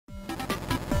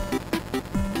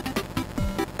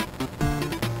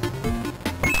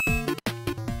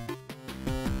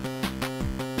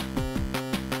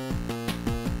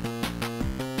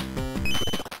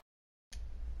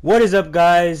What is up,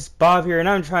 guys? Bob here, and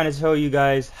I'm trying to tell you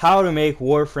guys how to make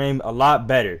Warframe a lot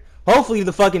better. Hopefully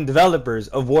the fucking developers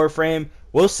of Warframe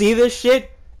will see this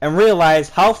shit and realize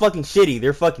how fucking shitty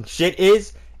their fucking shit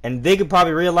is, and they could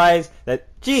probably realize that,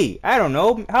 gee, I don't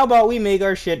know, how about we make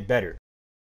our shit better?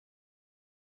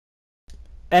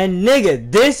 And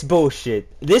nigga, this bullshit,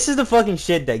 this is the fucking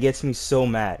shit that gets me so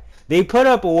mad. They put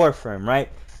up a Warframe, right?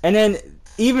 And then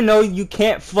even though you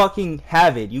can't fucking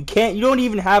have it, you don't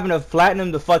even have enough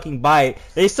platinum to fucking buy it,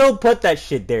 they still put that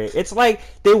shit there. It's like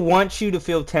they want you to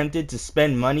feel tempted to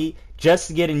spend money just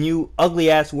to get a new ugly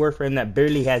ass Warframe that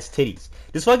barely has titties.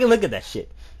 Just fucking look at that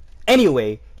shit.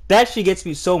 Anyway, that shit gets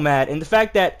me so mad, and the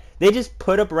fact that they just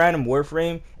put up a random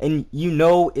Warframe and you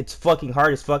know it's fucking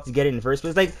hard as fuck to get it in the first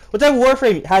place. Like, what type of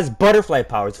Warframe has butterfly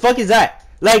powers? Fuck is that?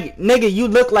 Like, nigga, you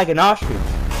look like an ostrich.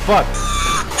 Fuck.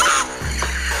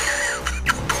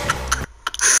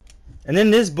 And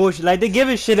then this bullshit, like, they give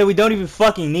us shit that we don't even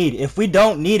fucking need. If we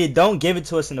don't need it, don't give it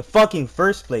to us in the fucking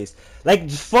first place. Like,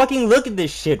 just fucking look at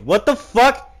this shit. What the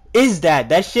fuck is that?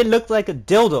 That shit looks like a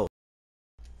dildo.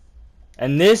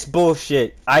 And this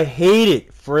bullshit, I hate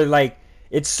it for, like,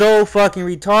 it's so fucking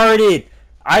retarded.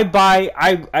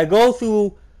 I go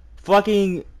through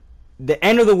fucking the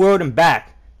end of the world and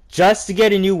back just to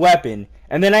get a new weapon,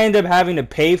 and then I end up having to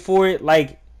pay for it.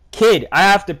 Like, kid, I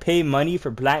have to pay money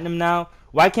for platinum now.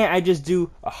 Why can't I just do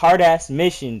a hard-ass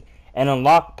mission and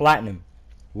unlock platinum?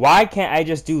 Why can't I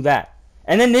just do that?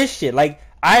 And then this shit, like,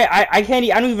 I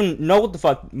don't even know what the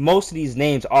fuck most of these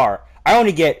names are. I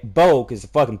only get bow because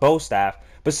it's a fucking bow staff.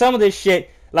 But some of this shit,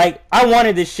 like, I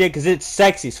wanted this shit because it's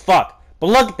sexy as fuck. But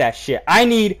look at that shit. I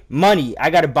need money.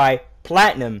 I gotta buy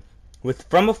platinum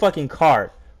from a fucking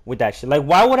card with that shit. Like,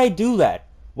 why would I do that?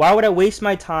 Why would I waste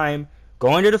my time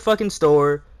going to the fucking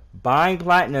store, buying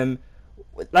platinum?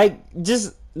 Like,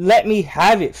 just let me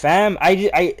have it, fam.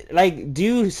 I like, do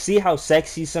you see how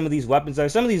sexy some of these weapons are?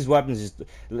 Some of these weapons just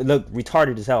look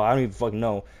retarded as hell. I don't even fucking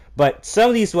know. But some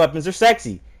of these weapons are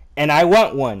sexy, and I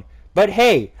want one. But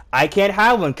hey, I can't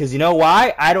have one because you know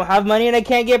why? I don't have money and I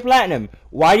can't get platinum.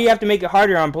 Why do you have to make it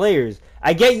harder on players?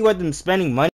 I get you want them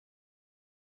spending money.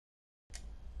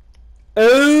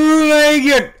 Oh my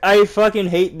god, I fucking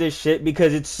hate this shit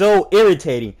because it's so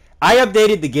irritating. I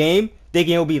updated the game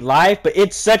thinking it'll be live, but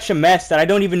it's such a mess that I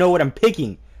don't even know what I'm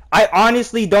picking. I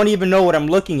honestly don't even know what I'm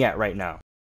looking at right now.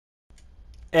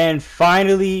 And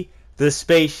finally, the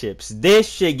spaceships. This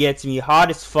shit gets me hot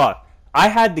as fuck. I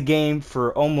had the game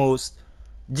for almost,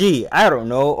 I don't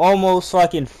know, almost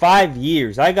fucking 5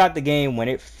 years. I got the game when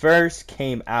it first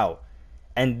came out.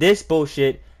 And this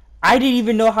bullshit, I didn't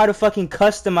even know how to fucking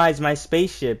customize my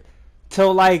spaceship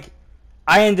till, like,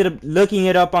 I ended up looking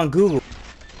it up on Google.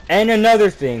 And another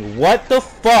thing, what the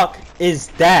fuck is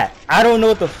that? I don't know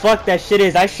what the fuck that shit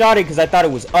is. I shot it because I thought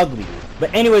it was ugly.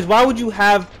 But anyways, why would you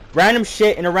have random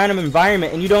shit in a random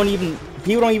environment and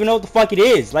people don't even know what the fuck it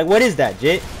is? Like, what is that,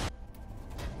 jit?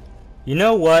 You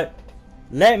know what?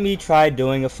 Let me try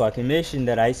doing a fucking mission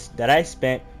that I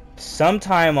spent some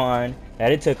time on,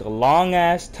 that it took a long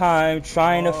ass time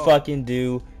trying to fucking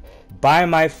do by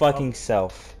my fucking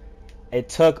self. It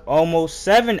took almost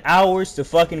 7 hours to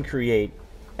fucking create.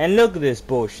 And look at this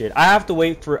bullshit. I have to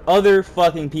wait for other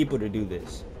fucking people to do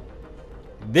this.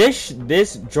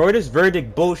 This Jordan's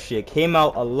Verdict bullshit came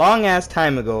out a long ass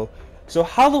time ago. So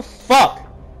how the fuck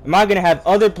am I gonna have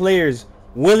other players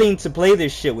willing to play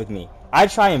this shit with me? I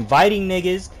try inviting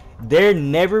niggas. They're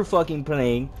never fucking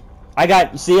playing. I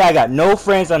got no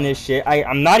friends on this shit.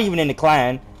 I'm not even in the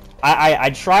clan.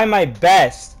 I try my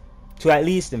best to at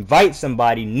least invite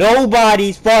somebody.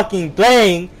 Nobody's fucking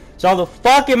playing. So how the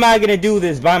fuck am I gonna do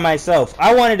this by myself?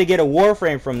 I wanted to get a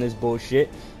Warframe from this bullshit.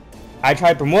 I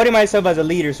tried promoting myself as a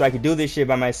leader so I could do this shit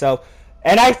by myself,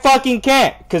 and I fucking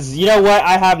can't, cause you know what?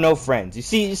 I have no friends. You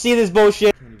see this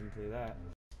bullshit? Can't even play that.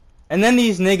 And then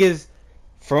these niggas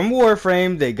from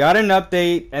Warframe, they got an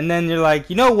update, and then they're like,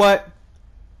 you know what?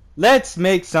 Let's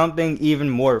make something even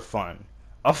more fun.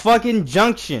 A fucking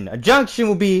junction. A junction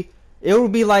will be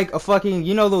like a fucking,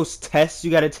 you know those tests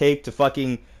you gotta take to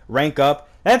fucking rank up?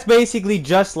 That's basically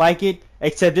just like it,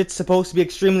 except it's supposed to be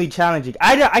extremely challenging.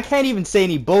 I can't even say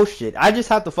any bullshit. I just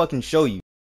have to fucking show you.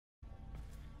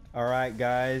 Alright,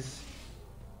 guys.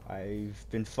 I've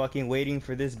been fucking waiting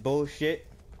for this bullshit.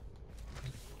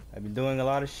 I've been doing a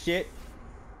lot of shit.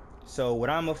 So what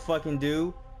I'm gonna fucking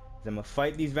do is I'm gonna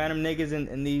fight these random niggas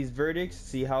in these verdicts,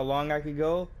 see how long I could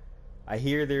go. I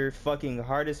hear they're fucking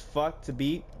hard as fuck to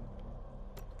beat.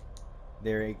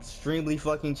 They're extremely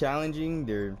fucking challenging.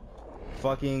 They're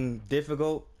fucking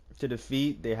difficult to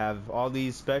defeat. They have all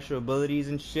these special abilities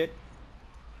and shit.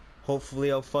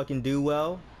 Hopefully I'll fucking do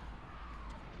well.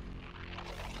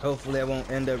 Hopefully I won't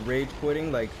end up rage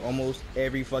quitting like almost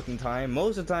every fucking time.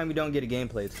 Most of the time we don't get a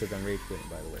gameplay, it's because I'm rage quitting,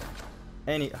 by the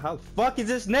way. How the fuck is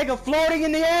this nigga floating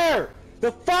in the air?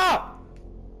 The fuck?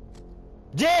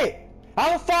 Jay!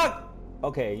 How the fuck?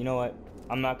 Okay, you know what?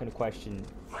 I'm not gonna question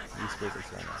these physics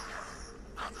right now.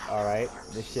 Alright,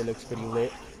 this shit looks pretty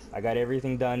lit. I got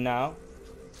everything done now.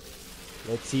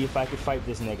 Let's see if I can fight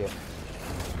this nigga.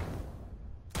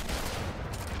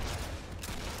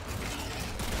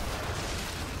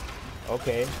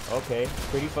 Okay, okay,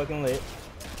 pretty fucking lit.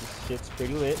 This shit's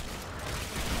pretty lit.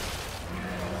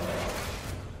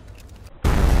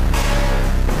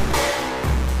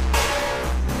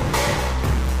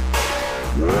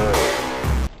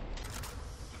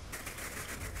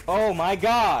 Oh my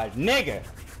god, nigga!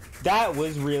 That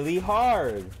was really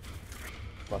hard.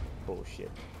 Fuck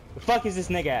bullshit. The fuck is this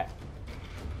nigga at?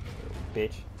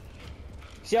 Bitch.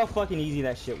 See how fucking easy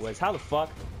that shit was? How the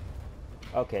fuck?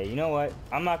 Okay, you know what?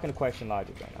 I'm not gonna question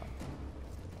logic right now.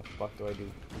 What the fuck do I do?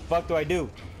 What the fuck do I do?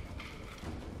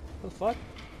 What the fuck?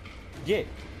 Jit.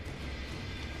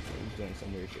 He's doing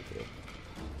some weird shit today.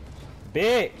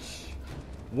 Bitch!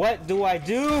 What do I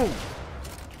do?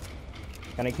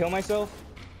 Can I kill myself?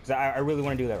 Because I really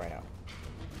want to do that right now.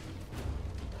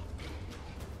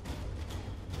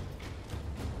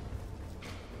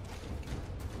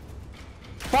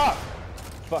 Fuck!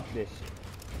 Fuck this shit.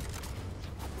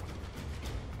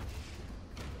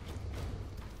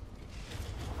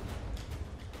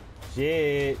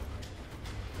 Shit.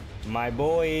 My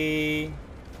boy.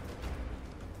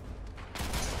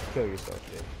 Kill yourself,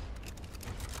 dude.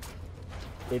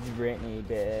 It's Brittany,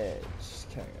 bitch.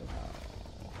 Kill yourself.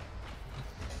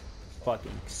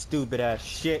 Fucking stupid ass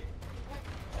shit.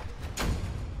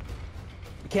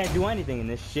 You can't do anything in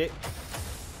this shit.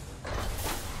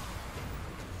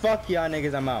 Fuck y'all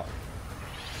niggas, I'm out.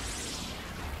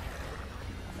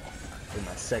 In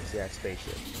my sexy ass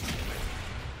spaceship.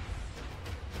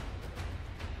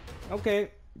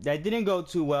 Okay, that didn't go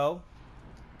too well.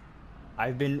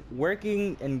 I've been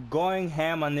working and going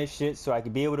ham on this shit so I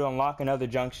could be able to unlock another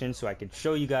junction so I could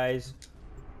show you guys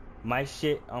my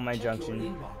shit on my junction.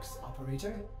 Your inbox,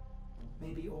 operator.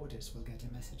 Maybe orders will get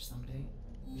a message someday.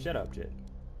 Shut up, Jet.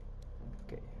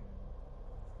 Okay.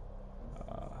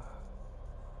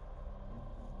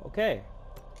 Okay.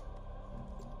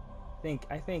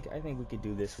 I think we could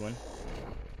do this one.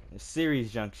 The series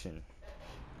junction.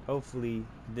 Hopefully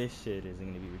this shit isn't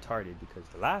gonna be retarded because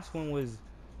the last one was.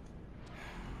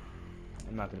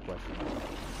 I'm not gonna question it.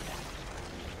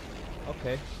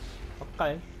 Okay.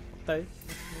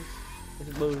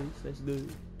 Let's do it.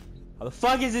 How the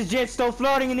fuck is this jet still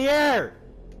floating in the air?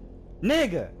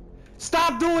 Nigga!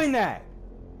 Stop doing that!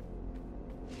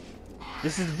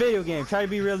 This is a video game, try to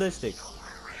be realistic.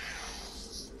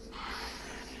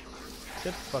 Shut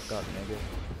the fuck up, nigga.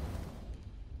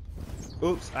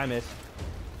 Oops, I missed.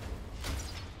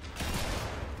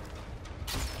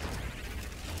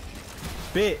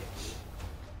 Bitch!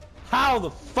 How the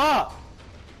fuck?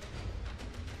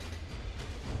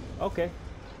 Okay.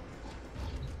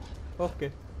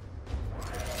 Okay.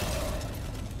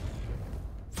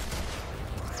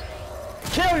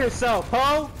 Kill yourself,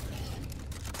 ho!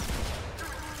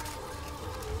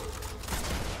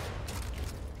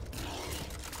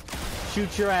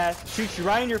 Shoot your ass. Shoot you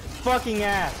right in your fucking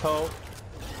ass, ho.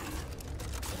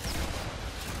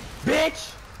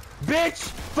 Bitch! Bitch!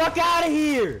 Fuck out of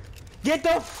here! Get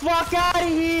the fuck out of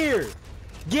here!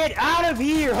 Get out of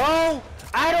here, ho!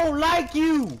 I don't like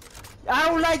you! I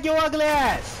don't like your ugly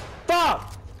ass! Fuck!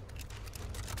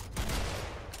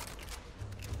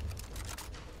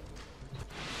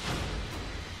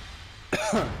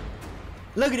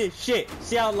 Look at this shit.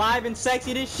 See how live and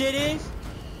sexy this shit is?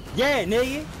 Yeah,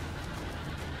 nigga.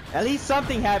 At least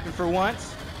something happened for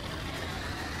once.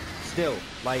 Still,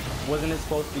 like, wasn't it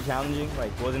supposed to be challenging?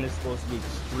 Like, wasn't it supposed to be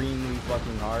extremely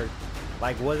fucking hard?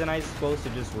 Like, wasn't I supposed to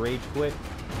just rage quit?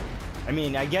 I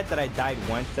mean, I get that I died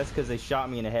once. That's because they shot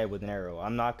me in the head with an arrow.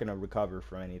 I'm not gonna recover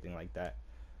from anything like that.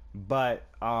 But,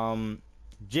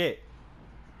 Jit,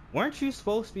 weren't you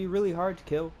supposed to be really hard to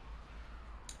kill?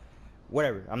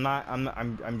 Whatever. I'm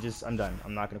done.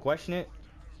 I'm not gonna question it.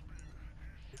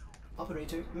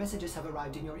 Operator, messages have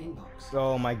arrived in your inbox.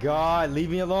 Oh my god, leave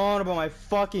me alone about my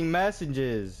fucking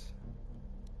messages.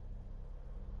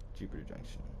 Jupiter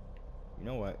Junction. You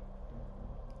know what?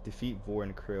 Defeat Vor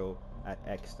and Krill at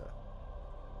Exta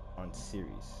on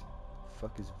series.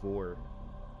 Fuck is Vor?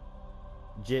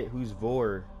 Jit, who's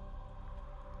Vor?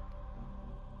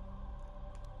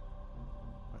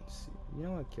 Let's see. You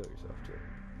know what? Kill yourself, Jit.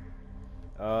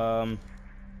 No,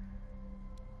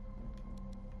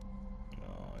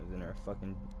 isn't there a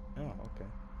fucking... Oh, okay.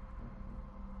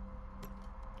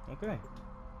 Okay.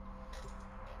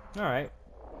 Alright.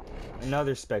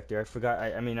 Another Spectre. I forgot.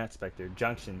 I mean, not Spectre.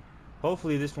 Junction.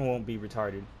 Hopefully this one won't be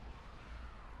retarded.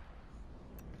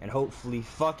 And hopefully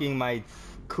fucking my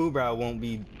Kubra won't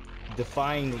be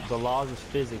defying the laws of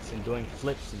physics and doing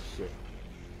flips and shit.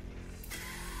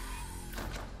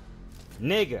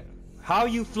 Nigga, how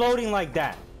you floating like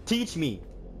that? Teach me.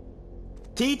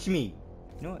 Teach me.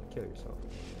 You know what? Kill yourself.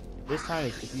 This time,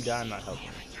 if you die, I'm not helping.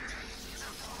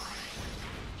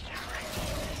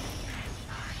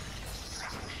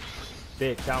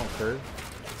 Bitch, I don't care.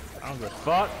 I don't give a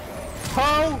fuck.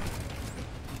 Ho!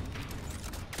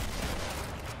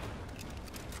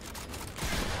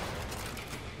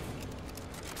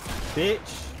 Bitch.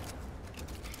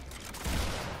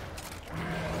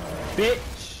 Bitch.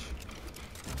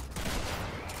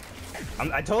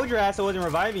 I told your ass I wasn't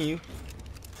reviving you.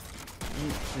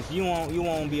 Since you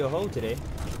won't be a hoe today.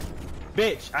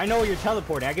 Bitch, I know you're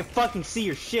teleporting. I can fucking see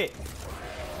your shit.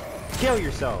 Kill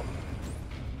yourself.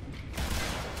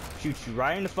 Shoot you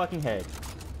right in the fucking head.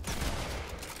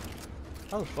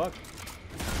 How the fuck?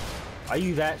 Are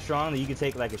you that strong that you can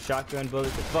take like a shotgun bullet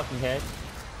to the fucking head?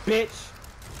 Bitch!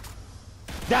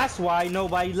 That's why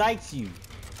nobody likes you.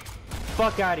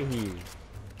 Fuck out of here.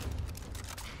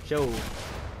 Show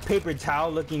paper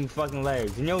towel looking fucking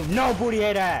legs. And yo, no booty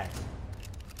head ass.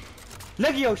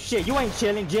 Look at your shit. You ain't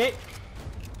chilling, jit.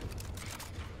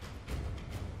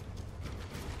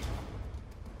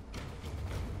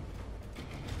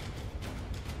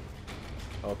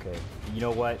 Okay. You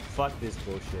know what? Fuck this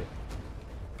bullshit.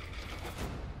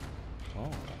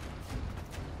 Oh.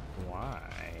 Why?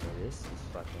 This is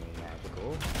fucking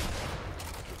magical.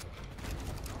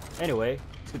 Anyway,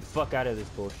 let's get the fuck out of this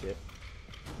bullshit.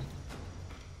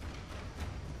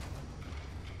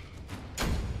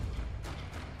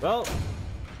 Well,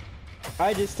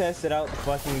 I just tested out the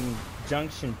fucking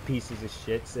junction pieces of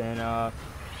shits, and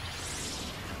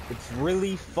it's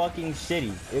really fucking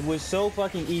shitty. It was so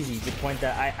fucking easy to the point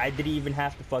that I didn't even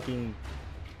have to fucking...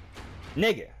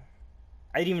 Nigga.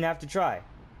 I didn't even have to try.